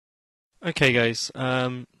Okay, guys.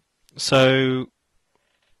 So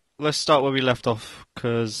let's start where we left off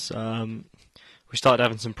because we started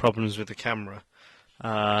having some problems with the camera.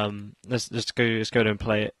 Let's go and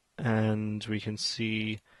play it, and we can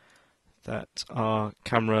see that our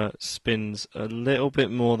camera spins a little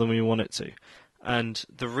bit more than we want it to. And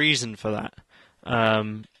the reason for that,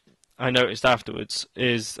 I noticed afterwards,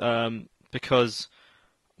 is because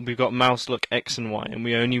we've got mouse look X and Y, and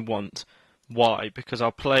we only want Y because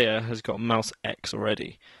our player has got mouse X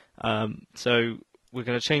already. So we're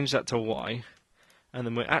going to change that to Y, and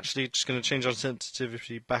then we're actually just going to change our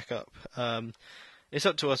sensitivity back up. It's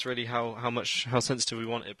up to us really how sensitive we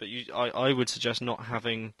want it, but I would suggest not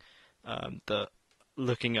having the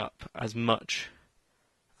looking up as much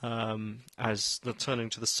as the turning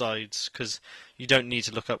to the sides, because you don't need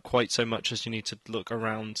to look up quite so much as you need to look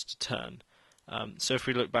around to turn. So if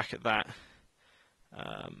we look back at that,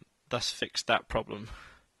 that's fixed that problem.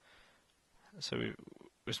 So it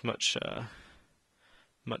was much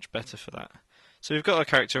better for that. So we've got our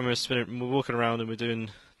character and we're spinning, we're walking around and we're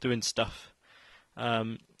doing stuff.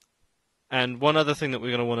 And one other thing that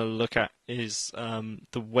we're going to want to look at is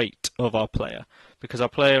the weight of our player, because our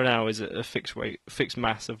player now is a fixed weight, fixed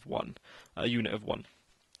mass of 1, a unit of 1.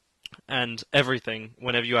 And everything,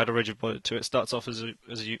 whenever you add a rigid bullet to it, starts off as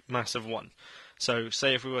a mass of 1. So,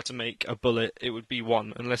 say if we were to make a bullet, it would be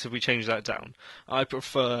 1, unless if we change that down. I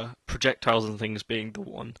prefer projectiles and things being the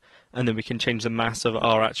 1, and then we can change the mass of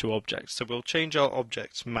our actual object. So we'll change our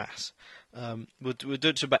object's mass. We'll do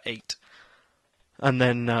it to about 8, and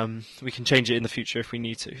then we can change it in the future if we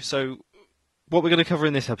need to. So, what we're going to cover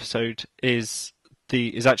in this episode is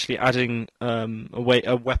actually adding a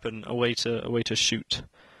weapon, a way to shoot.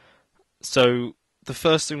 So the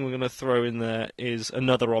first thing we're going to throw in there is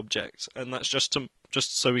another object, and that's just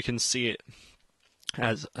so we can see it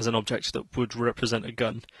as an object that would represent a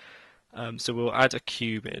gun. So we'll add a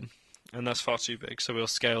cube in, and that's far too big, so we'll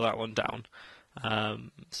scale that one down.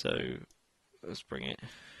 So let's bring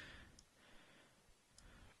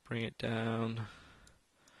it down,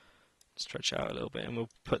 stretch out a little bit, and we'll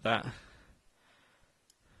put that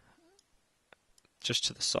just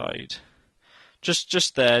to the side.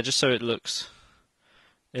 Just there, just so it looks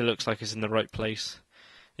like it's in the right place.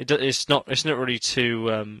 It's not really too.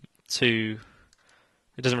 It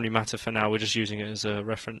doesn't really matter for now. We're just using it as a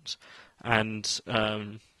reference, and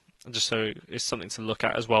just so it's something to look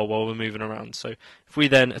at as well while we're moving around. So if we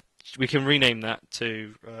can rename that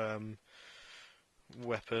to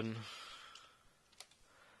weapon,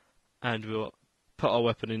 and we'll put our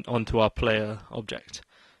weapon onto our player object,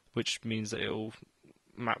 which means that it will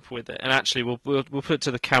map with it. And actually we'll put it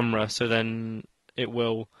to the camera, so then it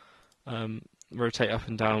will rotate up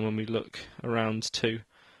and down when we look around too.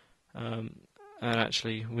 And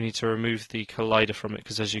actually we need to remove the collider from it,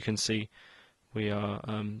 because as you can see we are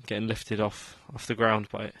getting lifted off the ground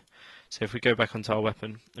by it. So if we go back onto our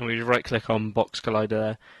weapon and we right click on box collider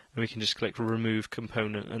there, and we can just click remove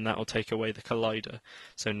component, and that will take away the collider.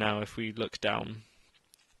 So now if we look down,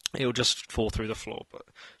 it'll just fall through the floor. But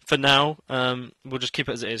for now, we'll just keep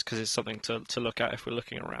it as it is, because it's something to look at if we're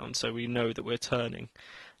looking around, so we know that we're turning.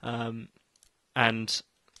 And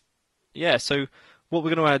yeah, so what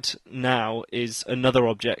we're going to add now is another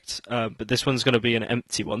object, but this one's going to be an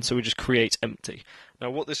empty one, so we just create empty. Now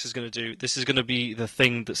what this is going to do, this is going to be the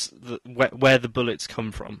thing where the bullets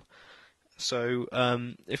come from. So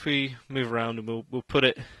if we move around, and we'll put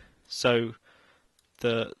it so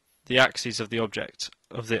the axes of the object,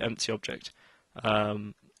 of the empty object, are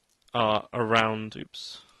around,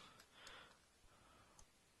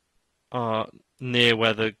 are near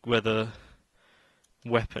where the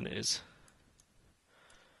weapon is.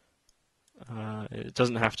 It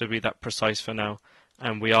doesn't have to be that precise for now,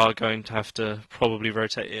 and we are going to have to probably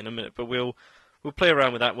rotate it in a minute, but we'll play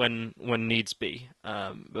around with that when needs be.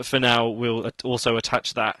 But for now, we'll also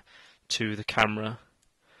attach that to the camera,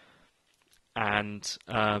 and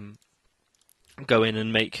go in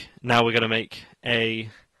and make. Now we're going to make a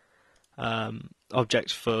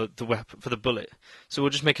object for the weapon, for the bullet. So we'll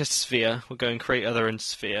just make a sphere. We'll go and create other in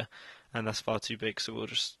sphere, and that's far too big, so we'll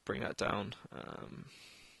just bring that down.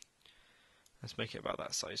 Let's make it about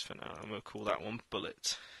that size for now, and we'll call that one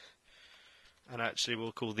bullet. And actually,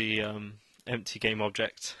 we'll call the empty game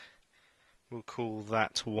object, we'll call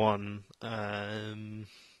that one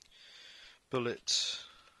bullet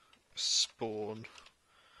spawn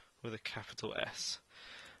with a capital S.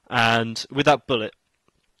 And with that bullet,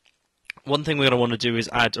 one thing we're going to want to do is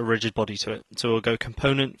add a rigid body to it. So we'll go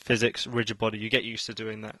component, physics, rigid body. You get used to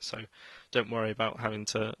doing that, so don't worry about having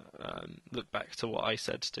to look back to what I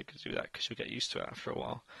said to do that, because you'll get used to it after a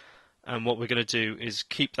while. and what we're going to do is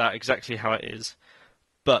keep that exactly how it is,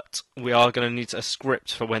 but we are going to need a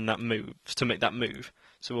script for when that moves, to make that move.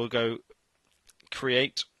 So we'll go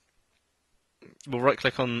create, we'll right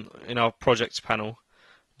click on in our projects panel,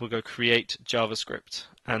 we'll go create JavaScript,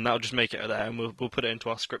 and that'll just make it there, and we'll put it into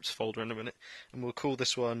our scripts folder in a minute, and we'll call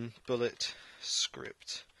this one bullet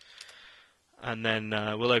script, and then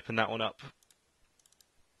we'll open that one up.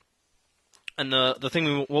 And the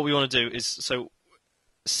thing what we want to do is, so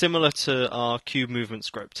similar to our cube movement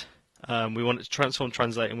script, we want it to transform,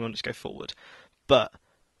 translate, and we want it to go forward. But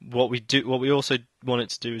what we also want it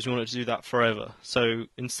to do is we want it to do that forever. So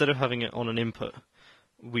instead of having it on an input,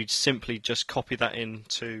 we simply just copy that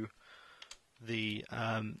into the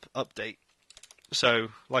update. So,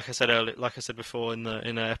 like I said earlier, like I said before in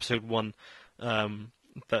episode 1,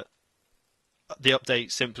 that the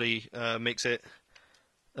update simply makes it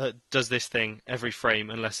does this thing every frame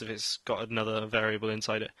unless if it's got another variable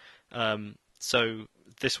inside it. So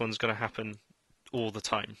this one's going to happen all the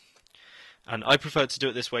time. And I prefer to do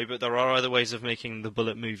it this way, but there are other ways of making the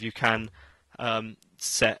bullet move. You can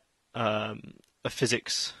set a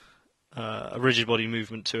physics, a rigid body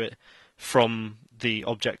movement to it from the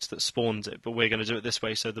object that spawns it, but we're going to do it this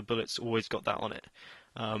way so the bullet's always got that on it.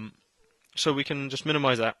 So we can just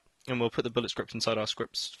minimize that, and we'll put the bullet script inside our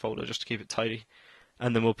scripts folder just to keep it tidy.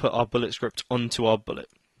 And then we'll put our bullet script onto our bullet.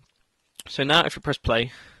 So now if we press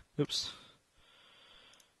play, oops.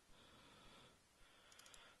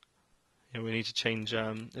 Yeah, we need to change,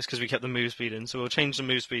 it's because we kept the move speed in, so we'll change the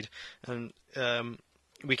move speed. And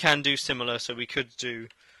we can do similar, so we could do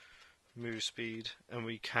move speed, and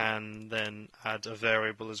we can then add a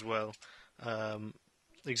variable as well.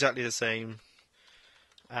 Exactly the same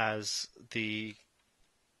as the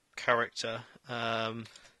character.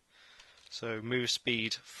 So move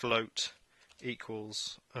speed float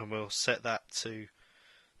equals, and we'll set that to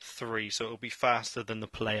 3, so it'll be faster than the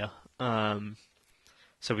player.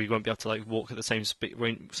 So we won't be able to like walk at the same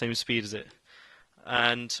speed as it.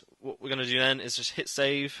 And what we're going to do then is just hit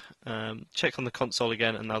save, check on the console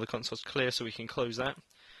again, and now the console's clear, so we can close that.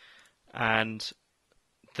 And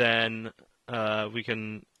then we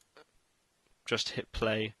can just hit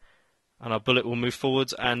play, and our bullet will move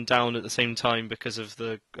forwards and down at the same time because of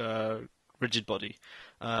the rigid body.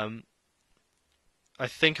 I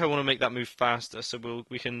think I want to make that move faster, so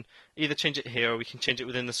we can either change it here or we can change it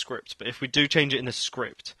within the script. But if we do change it in the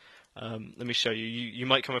script, let me show you. You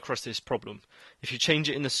might come across this problem. If you change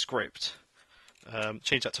it in the script,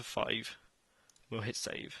 change that to 5, we'll hit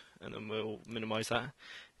save, and then we'll minimize that.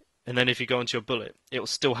 And then if you go onto your bullet, it will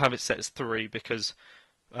still have it set as 3 because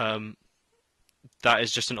that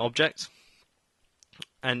is just an object.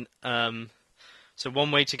 And so one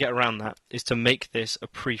way to get around that is to make this a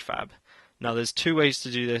prefab. Now there's 2 ways to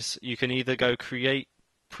do this. You can either go create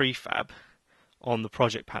prefab on the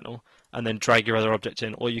project panel and then drag your other object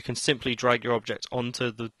in, or you can simply drag your object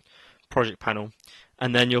onto the project panel,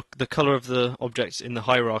 and then the color of the objects in the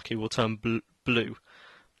hierarchy will turn blue.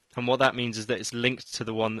 And what that means is that it's linked to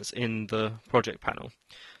the one that's in the project panel.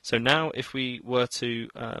 So now if we were to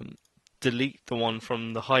delete the one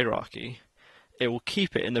from the hierarchy, it will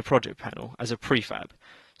keep it in the project panel as a prefab.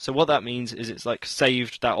 So what that means is it's like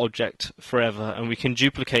saved that object forever, and we can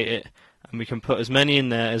duplicate it, and we can put as many in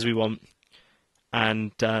there as we want.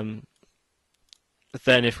 And then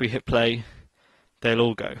if we hit play, they'll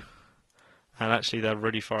all go. And actually they're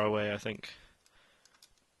really far away, I think.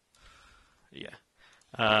 Yeah.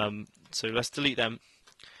 So let's delete them.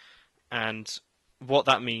 And what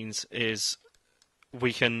that means is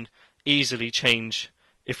we can easily change,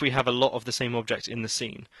 if we have a lot of the same object in the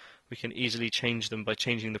scene, we can easily change them by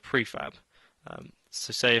changing the prefab.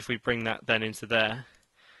 So say if we bring that then into there,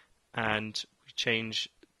 and we change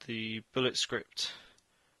the bullet script,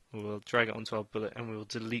 we'll drag it onto our bullet, and we'll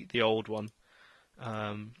delete the old one.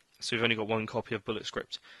 So we've only got 1 copy of bullet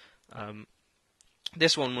script.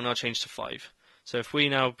 This one will now change to 5. So if we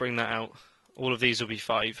now bring that out, all of these will be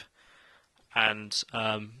 5, and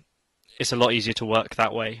it's a lot easier to work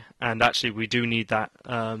that way. And actually, we do need that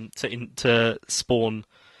to spawn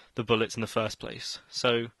the bullets in the first place.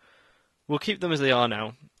 So we'll keep them as they are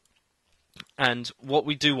now. And what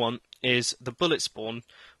we do want is the bullet spawn.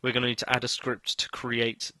 We're going to need to add a script to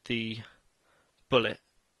create the bullet.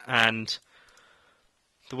 And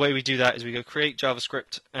the way we do that is we go create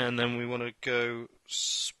JavaScript, and then we want to go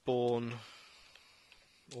spawn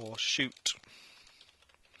or shoot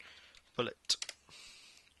bullet,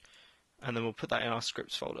 and then we'll put that in our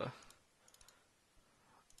scripts folder,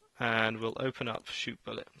 and we'll open up shoot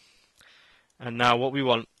bullet. And now what we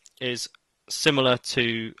want is similar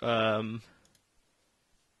to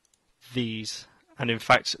these, And in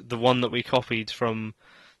fact, the one that we copied from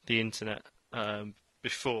the internet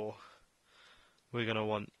before, we're going to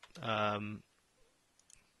want.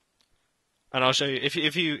 And I'll show you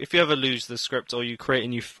if you ever lose the script or you create a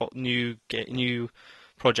new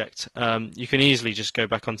project, you can easily just go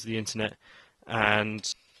back onto the internet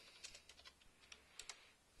and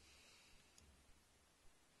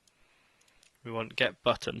we want get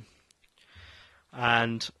button.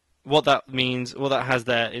 And what that means, what that has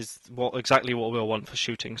there is exactly what we'll want for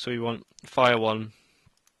shooting. So we want fire 1,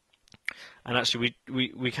 and actually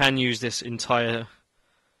we can use this entire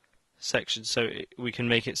section, so we can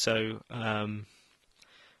make it so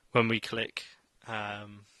when we click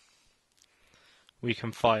we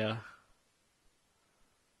can fire.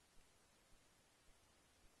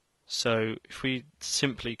 So if we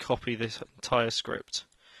simply copy this entire script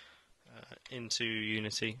into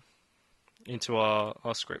Unity, into our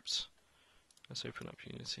scripts, let's open up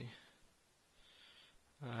Unity,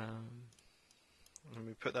 and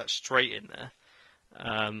we put that straight in there,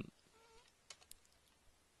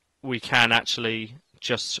 we can actually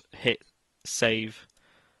just hit save,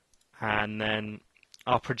 and then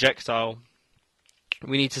our projectile,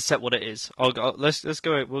 we need to set what it is. We'll go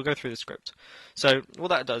through the script. So what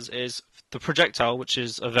that does is the projectile, which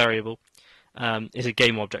is a variable, is a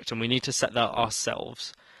game object, and we need to set that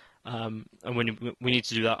ourselves. And we need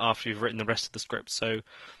to do that after we've written the rest of the script. So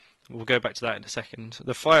we'll go back to that in a second.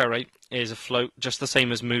 The fire rate is a float, just the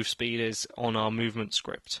same as moveSpeed is on our movement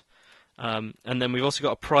script. And then we've also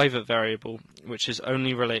got a private variable, which is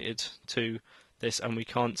only related to this, and we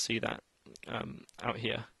can't see that out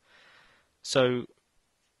here. So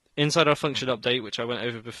inside our function update, which I went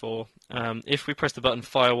over before, if we press the button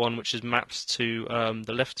fire 1, which is mapped to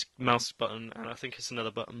the left mouse button, and I think it's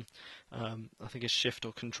another button, I think it's shift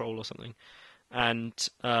or control or something, and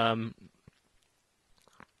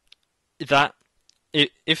if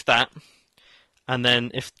that, and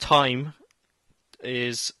then if time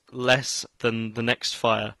is less than the next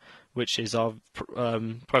fire, which is our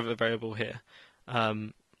private variable here,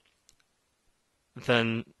 then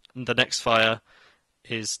the next fire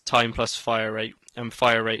is time plus fire rate, and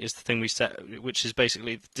fire rate is the thing we set, which is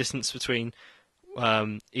basically the distance between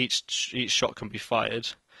each shot can be fired.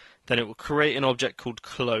 Then it will create an object called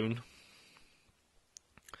clone,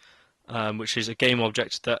 which is a game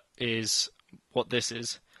object that is what this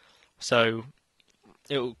is. So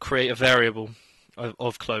it will create a variable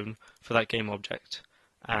of clone for that game object,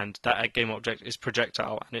 and that game object is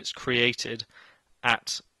projectile, and it's created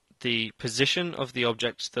at the position of the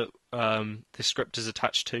object that the script is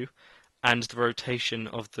attached to, and the rotation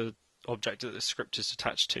of the object that the script is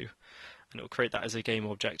attached to, and it will create that as a game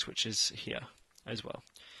object, which is here as well.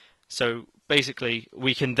 So basically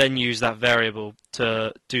we can then use that variable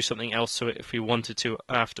to do something else to it if we wanted to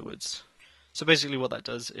afterwards. So basically what that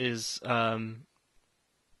does is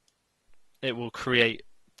it will create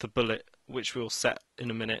the bullet, which we'll set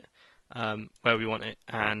in a minute where we want it,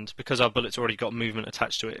 and because our bullet's already got movement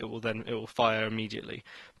attached to it, it will fire immediately.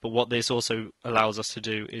 But what this also allows us to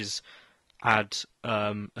do is add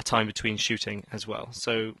a time between shooting as well.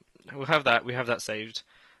 So we have that saved,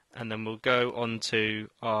 and then we'll go on to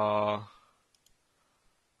our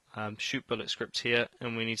shoot bullet script here,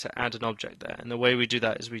 and we need to add an object there. And the way we do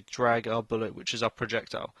that is we drag our bullet, which is our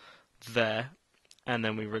projectile, there, and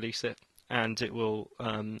then we release it, and it will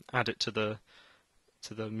add it to the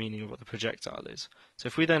meaning of what the projectile is. So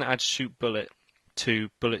if we then add shoot bullet to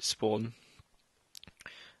bullet spawn,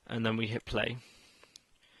 and then we hit play,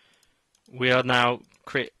 we are now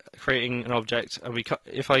creating an object, and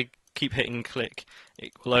if I keep hitting click,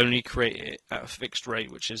 it will only create it at a fixed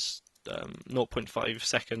rate, which is 0.5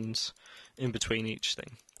 seconds in between each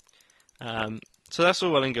thing. So that's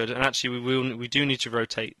all well and good, and actually we do need to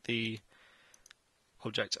rotate the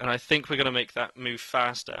object, and I think we're going to make that move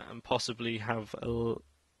faster and possibly have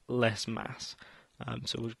less mass.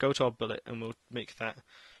 So we'll go to our bullet and we'll make that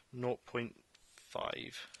 0.5,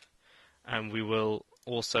 and we will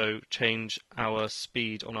also change our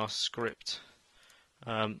speed on our script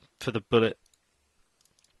for the bullet,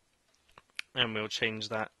 and we'll change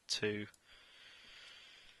that to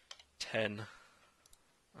 10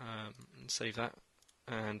 and save that,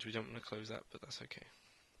 and we don't want to close that, but that's okay.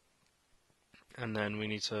 And then we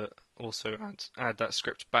need to also add that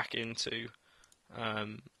script back into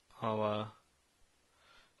our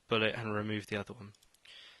bullet and remove the other one.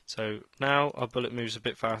 So now our bullet moves a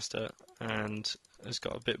bit faster and has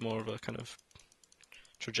got a bit more of a kind of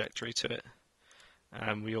trajectory to it.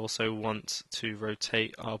 And we also want to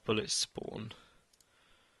rotate our bullet spawn.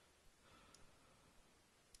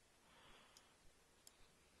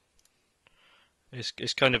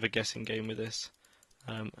 It's kind of a guessing game with this.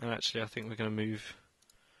 And actually, I think we're going to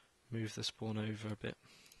move the spawn over a bit.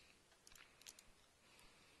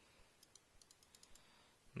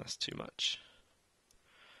 That's too much.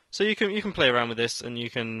 So you can play around with this, and you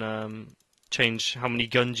can change how many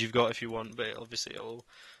guns you've got if you want. But obviously it'll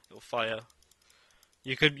fire.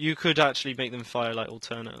 You could actually make them fire like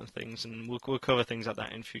alternate and things, and we'll cover things like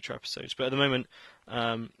that in future episodes. But at the moment,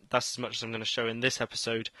 that's as much as I'm going to show in this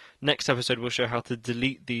episode. Next episode we'll show how to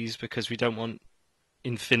delete these, because we don't want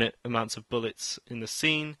infinite amounts of bullets in the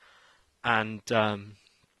scene. And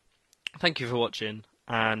thank you for watching.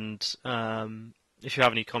 And if you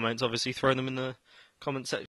have any comments, obviously throw them in the comment section.